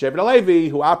 The Shevet HaLevi,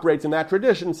 who operates in that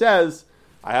tradition, says,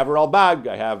 I have a Ralbag,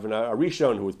 I have a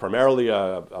Rishon, who is primarily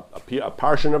a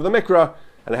parshan of the Mikra,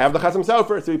 and I have the Chasam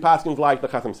Sofer, so he paskins like the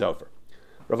Chasam Sofer.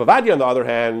 Rav Avadia, on the other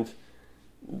hand,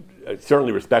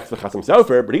 certainly respects the Chasam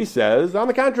Sofer, but he says, on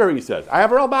the contrary, he says, I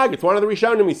have a Ralbag, it's one of the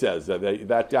Rishonim, he says.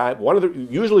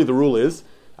 Usually the rule is,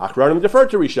 Achronim defer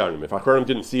to Rishonim. If Achronim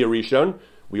didn't see a Rishon,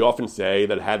 we often say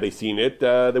that had they seen it,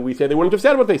 that we say they wouldn't have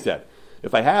said what they said.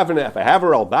 If I have a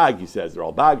Ralbag, he says, the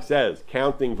Ralbag says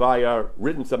counting via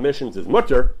written submissions is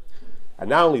mutter, and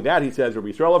not only that, he says Rabbi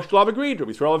Yisrael of Shklov agreed.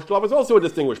 Rabbi Yisrael of Shklov is also a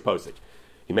distinguished posek.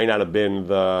 He may not have been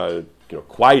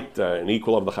quite an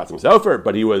equal of the Chasam Sofer,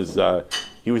 but he was a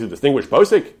distinguished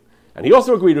posek, and he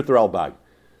also agreed with the Ralbag.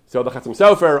 So the Chasam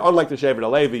Sofer, unlike the Shevet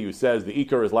HaLevi, who says the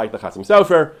Iker is like the Chasam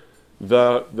Sofer,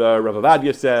 the Rav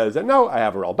Avadia says that no, I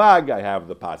have a Ralbag, I have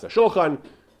the Pa'as HaShulchan,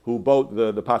 who both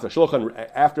the Pa'as HaShulchan,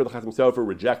 after the Chasam Sofer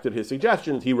rejected his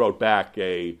suggestions, he wrote back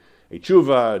a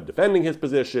tshuva defending his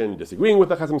position, disagreeing with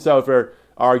the Chasam Sofer,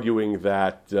 arguing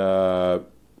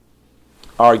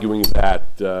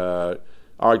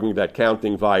that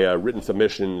counting via written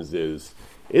submissions is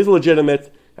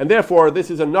legitimate, and therefore this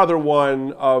is another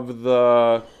one of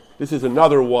the various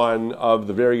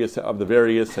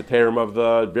heterim, of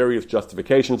the various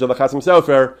justifications of the Chasam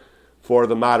Sofer for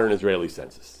the modern Israeli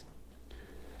census.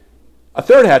 A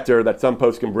third heter that some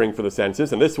posts can bring for the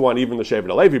census, and this one even the Shevet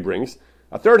HaLevi brings,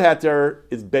 a third heter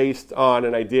is based on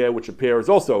an idea which appears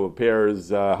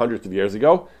hundreds of years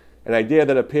ago, an idea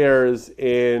that appears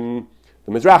in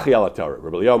the Mizrahi Ala Torah.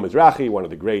 Rabbi Eliyahu Mizrahi, one of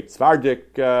the great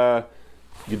Sephardic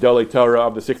Gedolei Torah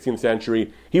of the 16th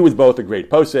century, he was both a great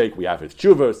posek. We have his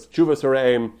Chuvas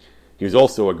Haraim. He was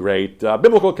also a great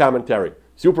biblical commentary,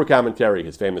 super commentary.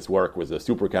 His famous work was a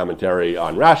super commentary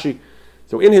on Rashi.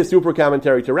 So in his super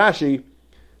commentary to Rashi,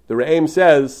 the Re'em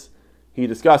says, he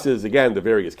discusses, again, the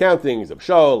various countings of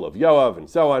Shaul, of Yoav, and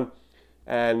so on.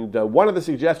 And one of the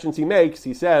suggestions he makes,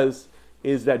 he says,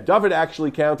 is that David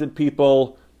actually counted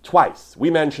people twice.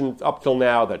 We mentioned up till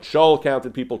now that Shaul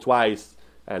counted people twice,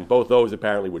 and both those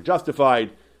apparently were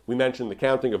justified. We mentioned the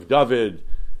counting of David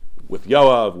with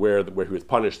Yoav, where he was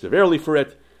punished severely for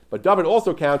it. But David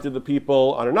also counted the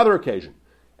people on another occasion.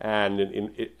 And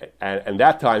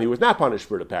that time he was not punished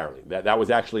for it. Apparently, that was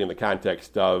actually in the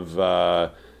context of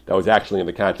a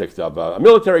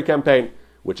military campaign,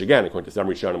 which again, according to some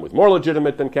Rishonim, was more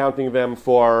legitimate than counting them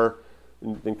for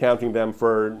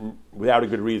without a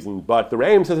good reason. But the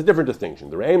Re'em says a different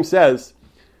distinction. The Re'em says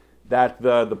that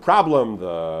the problem,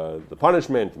 the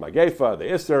punishment, the Magefa, the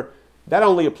Isser, that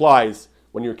only applies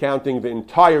when you're counting the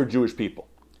entire Jewish people,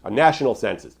 a national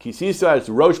census. Kisisa is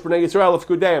Rosh B'nai Yisrael of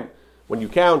Kudeim. When you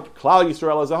count Klal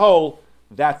Yisrael as a whole,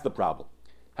 that's the problem.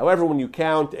 However, when you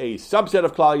count a subset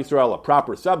of Klal Yisrael, a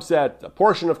proper subset, a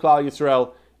portion of Klal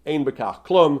Yisrael, Ein Bekach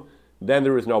Klum, then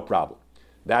there is no problem.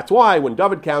 That's why when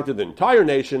David counted the entire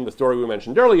nation, the story we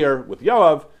mentioned earlier with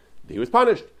Yoav, he was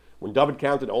punished. When David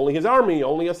counted only his army,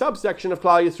 only a subsection of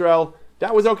Klal Yisrael,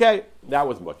 that was okay. That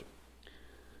was mutter.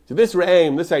 So this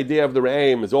idea of the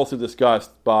Re'em is also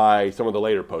discussed by some of the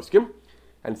later poskim.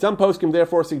 And some poskim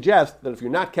therefore suggest that if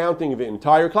you're not counting the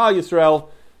entire Klal Yisrael,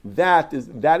 that is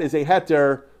a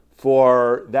heter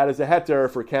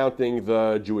for counting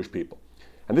the Jewish people.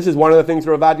 And this is one of the things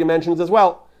Rav Avadia mentions as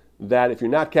well, that if you're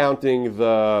not counting if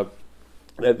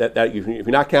you're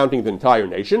not counting the entire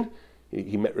nation,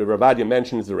 Rav Avadia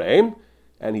mentions the Re'em,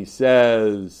 and he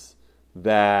says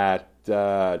that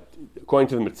according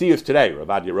to the Metzius today, Rav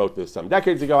Avadia wrote this some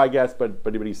decades ago, I guess, but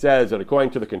he says that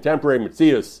according to the contemporary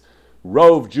Metzius,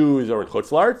 Rove Jews are in Chutz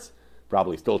La'aretz,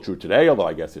 probably still true today, although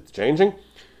I guess it's changing.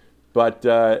 But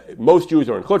most Jews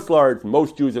are in Chutz La'aretz,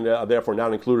 most Jews are therefore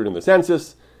not included in the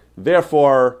census.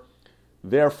 Therefore,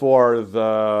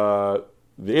 the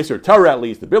the Isser Torah, at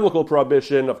least the biblical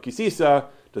prohibition of Kisisa,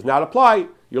 does not apply,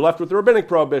 you're left with the rabbinic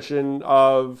prohibition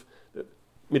of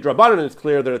Midrabanan. It's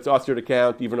clear that it's usher to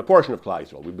count even a portion of Klal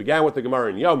Yisrael. We began with the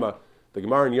Gemara in Yoma. The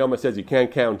Gemara in Yoma says you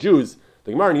can't count Jews.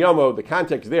 The Gemara in Yoma, the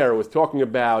context there was talking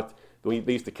about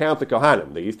they used to count the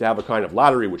Kohanim. They used to have a kind of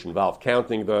lottery which involved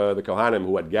counting the Kohanim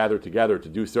who had gathered together to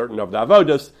do certain of the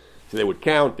avodas. So they would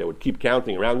keep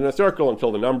counting around in a circle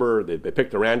until the number, they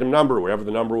picked a random number, wherever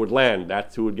the number would land,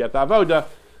 that's who would get the avoda.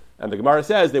 And the Gemara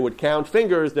says they would count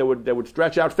fingers, they would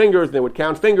stretch out fingers, they would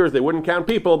count fingers, they wouldn't count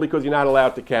people because you're not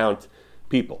allowed to count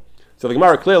people. So the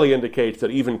Gemara clearly indicates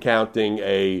that even counting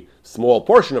a small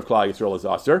portion of Klal Yisrael is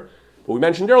asur. But we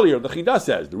mentioned earlier, the Chidah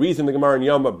says, the reason the Gemara in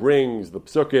Yoma brings the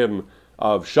psukim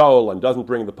of Shaul and doesn't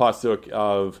bring the pasuk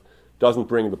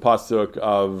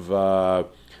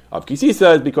of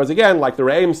Kisisa is because, again, like the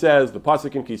Re'im says, the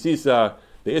pasuk in Kisisa,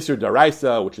 the Isser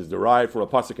Daraisa, which is derived from a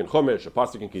pasuk in Chumash, a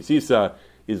pasuk in Kisisa,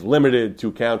 is limited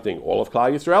to counting all of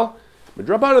Klal Yisrael.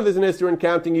 Midrabanan, there's an Isser in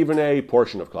counting even a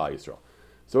portion of Klal Yisrael.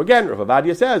 So again, Rav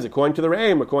Avadia says, according to the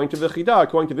Re'im, according to the Chidah,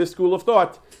 according to this school of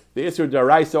thought, the Isser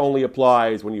Daraisa only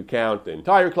applies when you count the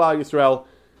entire Klal Yisrael.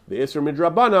 The Isser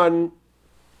Midrabanan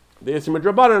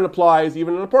applies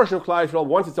even in a portion of Klal Yisrael.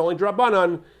 Once it's only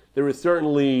Drabanan, there is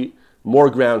certainly more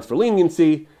grounds for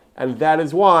leniency, and that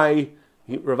is why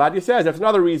Rav Avadia says that's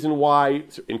another reason why,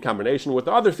 in combination with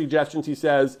the other suggestions, he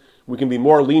says we can be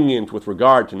more lenient with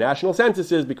regard to national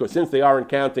censuses, because since they aren't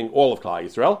counting all of Klal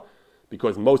Yisrael,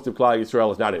 because most of Klal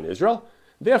Yisrael is not in Israel,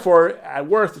 therefore, at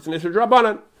worst, it's an Isser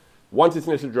Drabanan. Once it's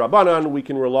an Isser Drabanan, we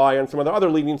can rely on some of the other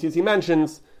leniencies he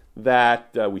mentions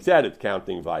that we said it's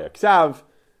counting via Ksav.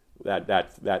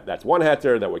 That's one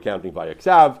heter that we're counting via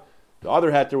Ksav. The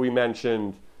other heter we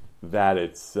mentioned is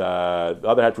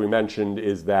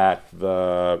that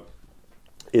the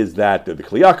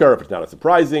kliyakar, if it's not a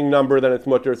surprising number, then it's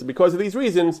mutter. So because of these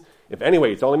reasons, if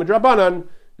anyway it's only midrabanan,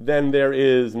 then there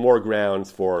is more grounds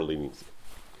for leniency.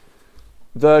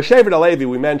 The Shevet HaLevi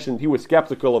we mentioned, he was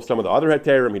skeptical of some of the other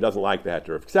heterim. He doesn't like the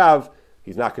heter of Ksav.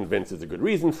 He's not convinced there's a good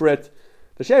reason for it.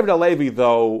 The Shevet HaLevi,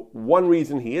 though, one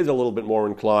reason he is a little bit more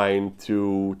inclined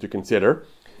to consider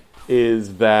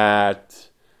is that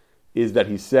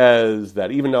he says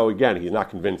that even though, again, he's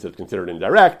not convinced that it's considered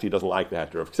indirect, he doesn't like the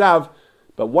heter of Ksav,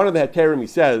 but one of the heterim he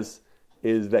says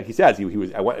is that he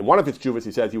was in one of his tshuvas,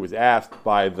 he says he was asked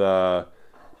by the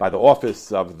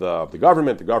office of the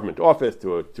government office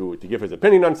to give his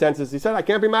opinion on census. He said, I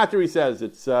can't be matter, he says,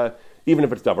 it's even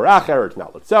if it's davar acher, it's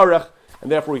not letzorech,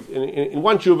 and therefore in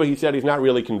one tshuva he said he's not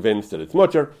really convinced that it's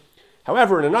mutter.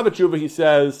 However, in another tshuva he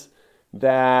says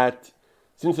that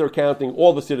since they're counting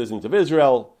all the citizens of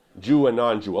Israel, Jew and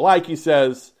non-Jew alike, he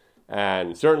says,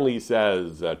 and certainly he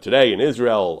says today in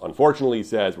Israel, unfortunately he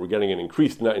says, we're getting an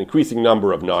increasing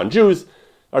number of non-Jews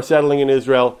are settling in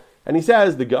Israel, and he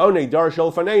says the Gaonei Dar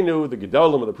Shel Fanenu, the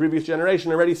Gedolim of the previous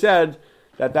generation, already said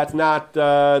that does not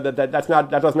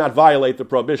violate the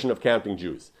prohibition of counting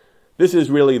Jews. This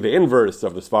is really the inverse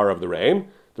of the Svar of the Re'im.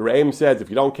 The Re'im says if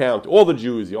you don't count all the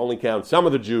Jews, you only count some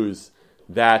of the Jews,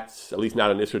 that's at least not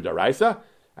an Isser Daraisa.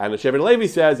 And the Shevet HaLevi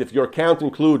says if your count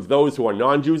includes those who are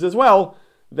non-Jews as well,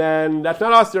 then that's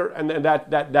not Asur, and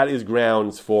that is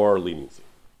grounds for leniency.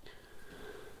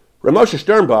 Rav Moshe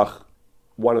Sternbach,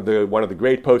 one of the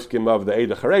great poskim of the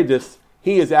Eida Charedis,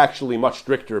 he is actually much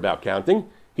stricter about counting.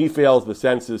 He feels the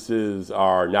censuses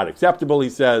are not acceptable, he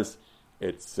says.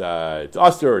 It's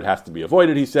Asur, it has to be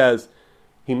avoided, he says.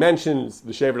 He mentions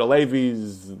the Shevet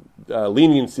HaLevi's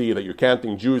leniency that you're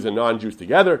counting Jews and non-Jews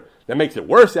together. That makes it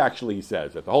worse, actually, he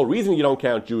says. That the whole reason you don't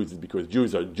count Jews is because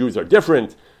Jews are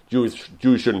different. Jews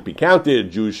shouldn't be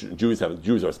counted. Jews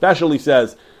are special, he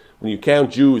says. When you count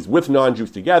Jews with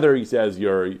non-Jews together, he says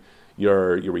you're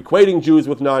equating Jews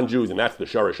with non-Jews, and that's the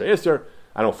Sharash HaIsser.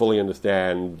 I don't fully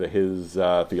understand his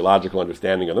theological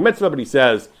understanding of the mitzvah, but he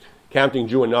says counting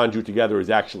Jew and non-Jew together is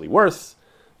actually worse.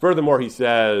 Furthermore, he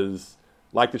says,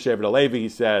 like the Shevet HaLevi, he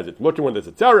says it's mutter when there's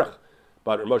a tzarech,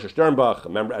 but Moshe Sternbach,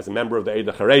 as a member of the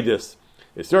Eida Charedis,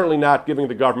 is certainly not giving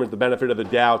the government the benefit of the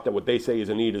doubt that what they say is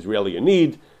a need is really a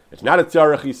need. It's not a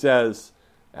tzarech, he says,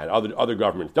 and other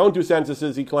governments don't do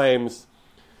censuses, he claims,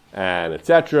 and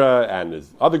etc. And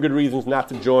there's other good reasons not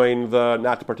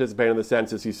to participate in the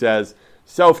census, he says.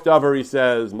 Sof davar, he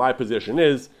says, my position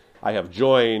is I have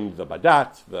joined the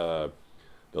Badat,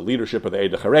 the leadership of the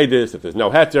Eida Charedis, if there's no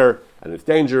heter, and it's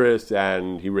dangerous,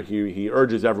 and he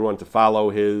urges everyone to follow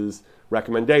his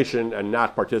recommendation and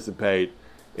not participate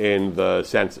in the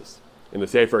census. In the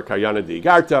Sefer Karyana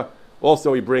Digarta,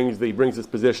 also he brings this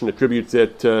position, attributes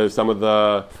it to some of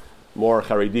the more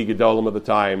Haredi Gedolim of the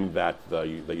time, that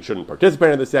you shouldn't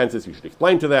participate in the census, you should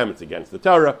explain to them, it's against the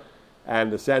Torah.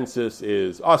 and the census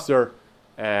is usher,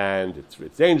 and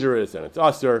it's dangerous, and it's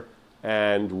usher,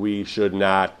 and we should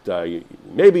not,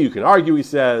 maybe you can argue, he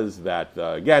says, that,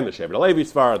 again, the Shevet HaLevi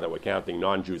Svar, that we're counting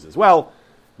non-Jews as well.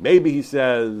 Maybe he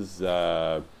says,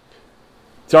 Tzarchi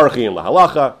and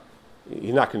Lahalacha.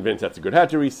 He's not convinced that's a good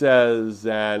heter, he says,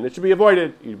 and it should be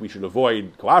avoided. We should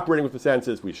avoid cooperating with the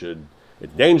census.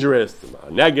 It's dangerous,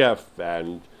 Negev,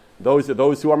 and those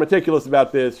who are meticulous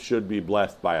about this should be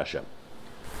blessed by Hashem.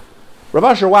 Rav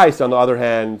Asher Weiss, on the other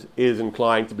hand, is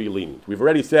inclined to be lenient. We've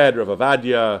already said Rav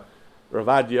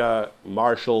Avadia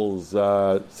marshals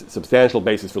substantial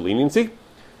basis for leniency.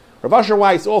 Rav Asher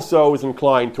Weiss also is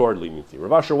inclined toward leniency.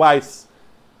 Rav Asher Weiss,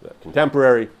 the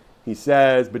contemporary, he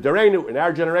says, B'darenu, in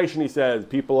our generation, he says,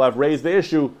 people have raised the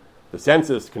issue, the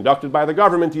census conducted by the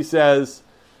government, he says,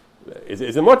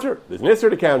 is a mutter. There's an issur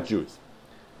to count Jews.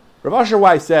 Rav Asher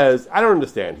Weiss says, I don't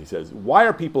understand, he says, why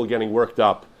are people getting worked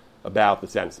up about the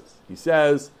census? He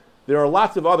says, there are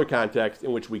lots of other contexts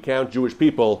in which we count Jewish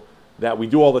people that we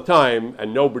do all the time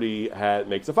and nobody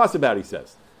makes a fuss about, he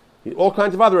says. All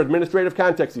kinds of other administrative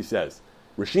contexts, he says.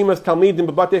 Rishimas Talmidim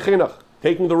b'batei chinuch,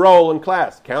 taking the roll in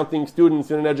class, counting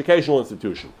students in an educational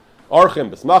institution. Orchim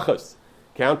b'smachos,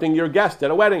 counting your guest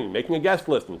at a wedding, making a guest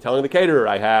list and telling the caterer,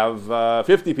 I have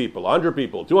 50 people, 100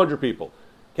 people, 200 people.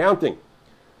 Counting.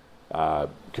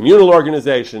 Communal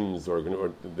organizations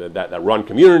that run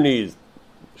communities,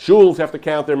 shuls have to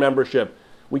count their membership.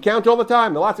 We count all the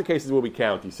time. There are lots of cases where we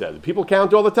count, he says. People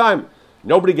count all the time.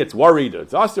 Nobody gets worried.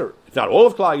 It's usher. It's not all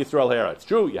of Klal Yisrael here. It's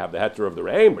true. You have the heter of the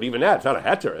re'im, but even that, it's not a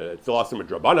heter. It's still usher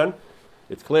midrabanan.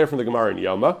 It's clear from the Gemara in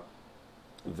Yoma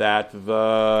that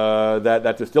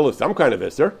there still is some kind of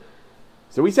isser.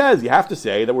 So he says you have to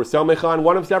say that we're somech on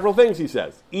one of several things. He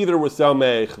says either we're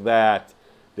somech that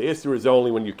the isser is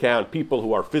only when you count people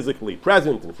who are physically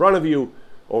present in front of you,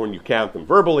 or when you count them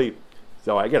verbally.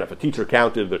 So again, if a teacher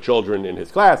counted the children in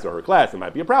his class or her class, it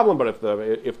might be a problem. But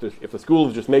if the school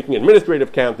is just making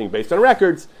administrative counting based on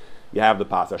records, you have the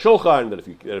Pas HaShulchan, that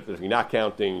if you're not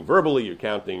counting verbally, you're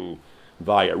counting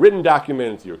via written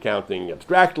documents, you're counting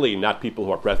abstractly, not people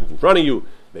who are present in front of you.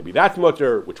 Maybe that's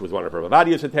mutter, which was one of Rav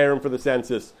Avadia's heterim for the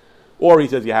census. Or he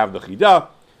says you have the Chidah,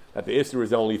 that the isser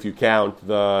is only if you count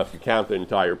the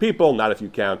entire people, not if you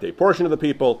count a portion of the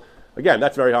people. Again,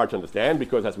 that's very hard to understand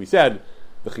because, as we said,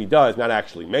 the Chidah is not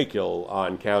actually mekil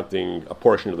on counting a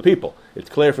portion of the people.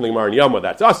 It's clear from the Gemara in Yoma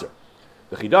that's usher.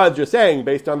 The Chidah is just saying,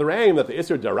 based on the re'im, that the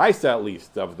isser daraisa, at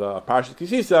least, of the Parashat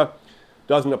Kisisa,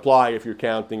 doesn't apply if you're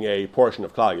counting a portion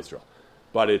of Klal Yisrael.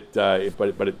 But it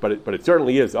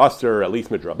certainly is usher, at least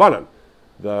midrabanan.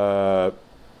 The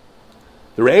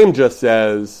re'im just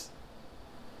says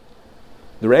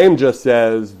that the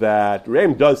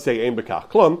re'im does say ein bekach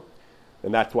klum,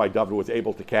 and that's why David was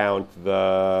able to count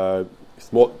the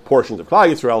small portions of Klal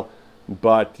Yisrael,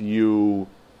 but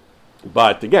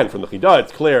again, from the Chidah,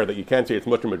 it's clear that you can't say it's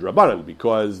mutter midrabanan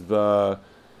because the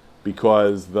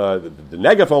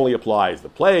Negev only applies, the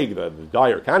plague, the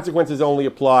dire consequences only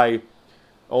apply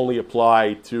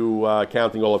to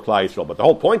counting all of Klal Yisrael. But the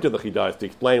whole point of the Chidah is to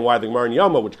explain why the Gemara in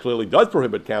Yoma, which clearly does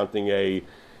prohibit counting a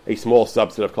small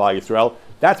subset of Klal Yisrael,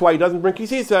 that's why he doesn't bring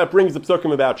Kisisa. It brings the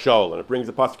psukim about Shaul, and it brings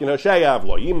the pasuk in Hosea,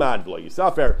 V'lo Yimad, V'lo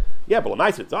Yisafer. Yeah, but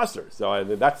L'maisa it's usher, so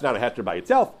that's not a heter by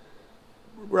itself.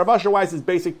 Rav Asher Weiss's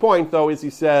basic point, though, is he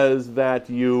says that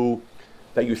you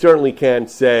certainly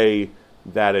can't say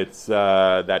that it's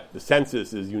that the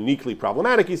census is uniquely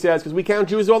problematic. He says because we count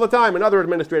Jews all the time in other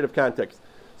administrative contexts.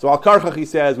 So Al Karchach, he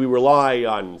says, we rely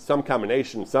on some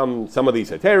combination, some of these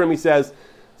heterim. He says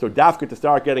so. Dafka to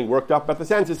start getting worked up at the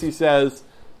census, he says,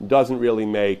 doesn't really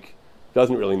make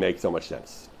so much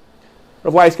sense.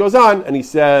 Rav Weiss goes on and he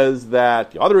says that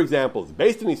the other examples,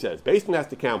 Beis Din, he says, Beis Din has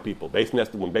to count people. When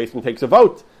Beis Din takes a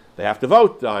vote, they have to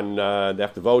vote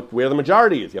where the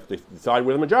majority is. You have to decide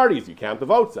where the majority is. You count the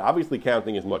votes. Obviously,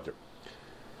 counting is mutter.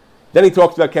 Then he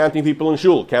talks about counting people in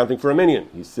shul, counting for a minyan.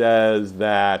 He says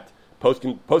that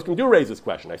poskim do raise this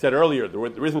question. I said earlier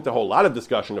there isn't a whole lot of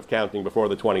discussion of counting before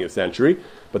the 20th century,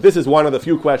 but this is one of the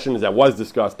few questions that was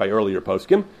discussed by earlier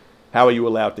poskim. How are you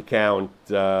allowed to count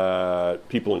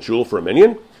people in shul for a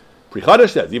minyan? Pri Chadash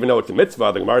says, even though it's a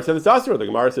mitzvah, the Gemara says it's asur. The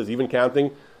Gemara says even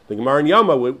counting, the Gemara in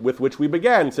Yoma, with which we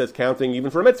began, says counting even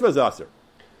for a mitzvah is asur.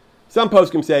 Some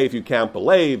poskim say if you count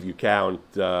belev, you count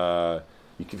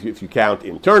if you count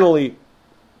internally,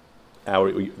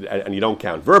 and you don't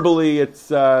count verbally, it's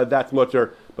that's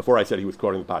mutter. Before I said he was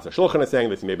quoting the Pas HaShulchan as saying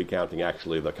this, he may be counting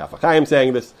actually the Kaf HaChaim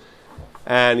saying this.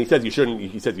 And he says you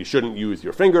shouldn't use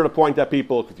your finger to point at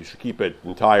people because you should keep it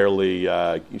entirely.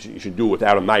 You should do it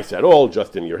without a mice at all,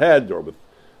 just in your head or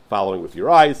following with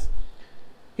your eyes.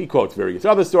 He quotes various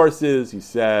other sources. He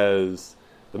says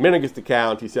the minhag is to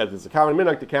count. He says it's a common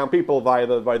minhag to count people by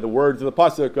the words of the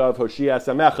pasuk of Hoshea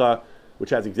Samecha, which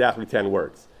has exactly 10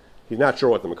 words. He's not sure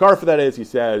what the makar for that is. He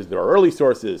says there are early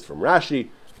sources from Rashi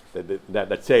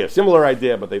that say a similar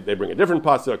idea, but they bring a different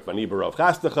pasuk, Vani barov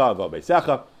chastecha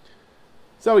v'obesecha.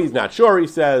 So he's not sure. He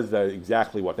says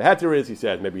exactly what the heter is. He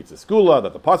says maybe it's a skula,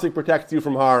 that the pasuk protects you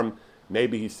from harm.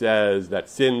 Maybe he says that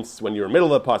since when you're in the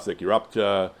middle of the pasuk, you're up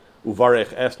to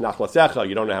uvarech es nachlasecha,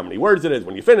 you don't know how many words it is.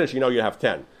 When you finish, you know you have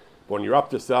 10. But when you're up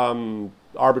to some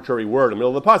arbitrary word in the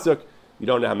middle of the pasuk, you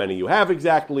don't know how many you have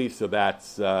exactly. So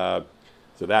that's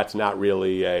not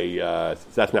really a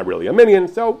minion.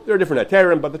 So there are different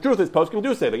heterim, but the truth is, poskim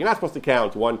do say that you're not supposed to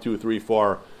count 1, 2, 3,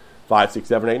 4, 5, 6,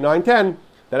 7, 8, 9, 10.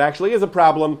 That actually is a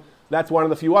problem. That's one of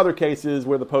the few other cases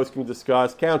where the poskim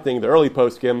discuss counting, the early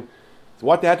poskim. So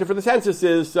what the heter for the census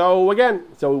is. So again,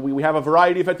 we have a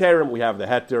variety of heterim. We have the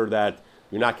heter that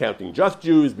you're not counting just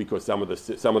Jews because some of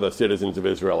the citizens of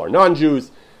Israel are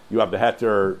non-Jews. You have the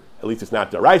heter, at least it's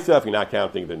not deraisa, if you're not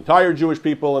counting the entire Jewish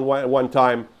people at one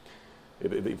time,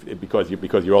 because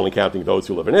you're only counting those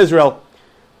who live in Israel.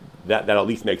 That at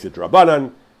least makes it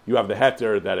drabanan. You have the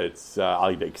heter that it's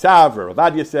Ali Dei Ksav, or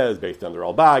Ravadia says, based on the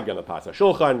Ralbag and the Pas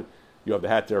HaShulchan. You have the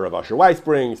heter of Asher Weiss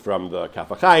brings from the Kaf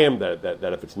HaChaim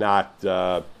that if it's not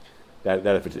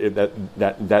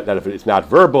if it's not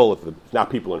verbal, if it's not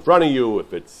people in front of you,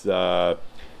 if it's not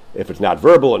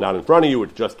verbal and not in front of you,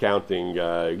 it's just counting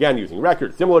again using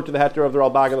records similar to the heter of the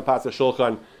Ralbag and the Pas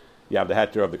HaShulchan. You have the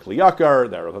heter of the Kli Yakar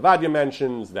that Rav Avadia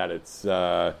mentions that it's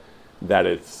not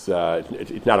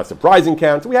a surprising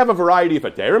count. So we have a variety of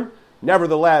heterim.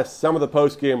 Nevertheless, some of the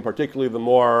poskim, particularly the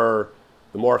more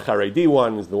Haredi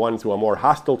ones, the ones who are more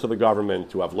hostile to the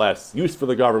government, who have less use for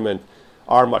the government,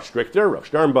 are much stricter. Rav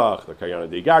Sternbach, the Kayana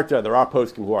de Garta, there are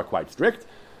poskim who are quite strict.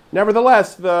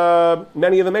 Nevertheless,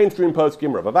 many of the mainstream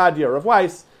poskim, Rav Avadia, Rav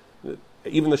Weiss,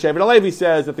 even the Shevet HaLevi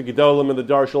says that the Gedolim and the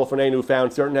Dar Shulchan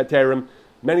found certain heterim.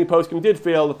 Many poskim did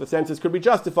feel that the census could be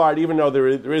justified, even though there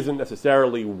isn't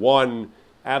necessarily one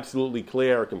absolutely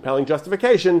clear, compelling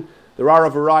justification. There are a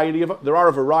variety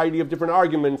of different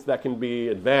arguments that can be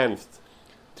advanced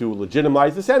to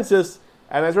legitimize the census.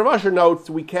 And as Rav Asher notes,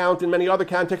 we count in many other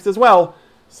contexts as well.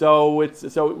 So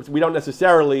we don't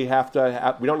necessarily have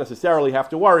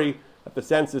to worry that the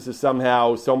census is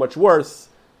somehow so much worse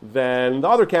than the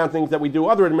other countings that we do,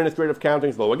 other administrative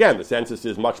countings. Though again, the census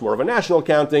is much more of a national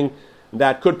counting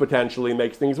that could potentially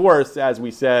make things worse, as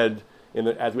we said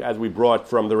as we brought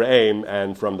from the Re'im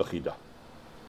and from the Chida.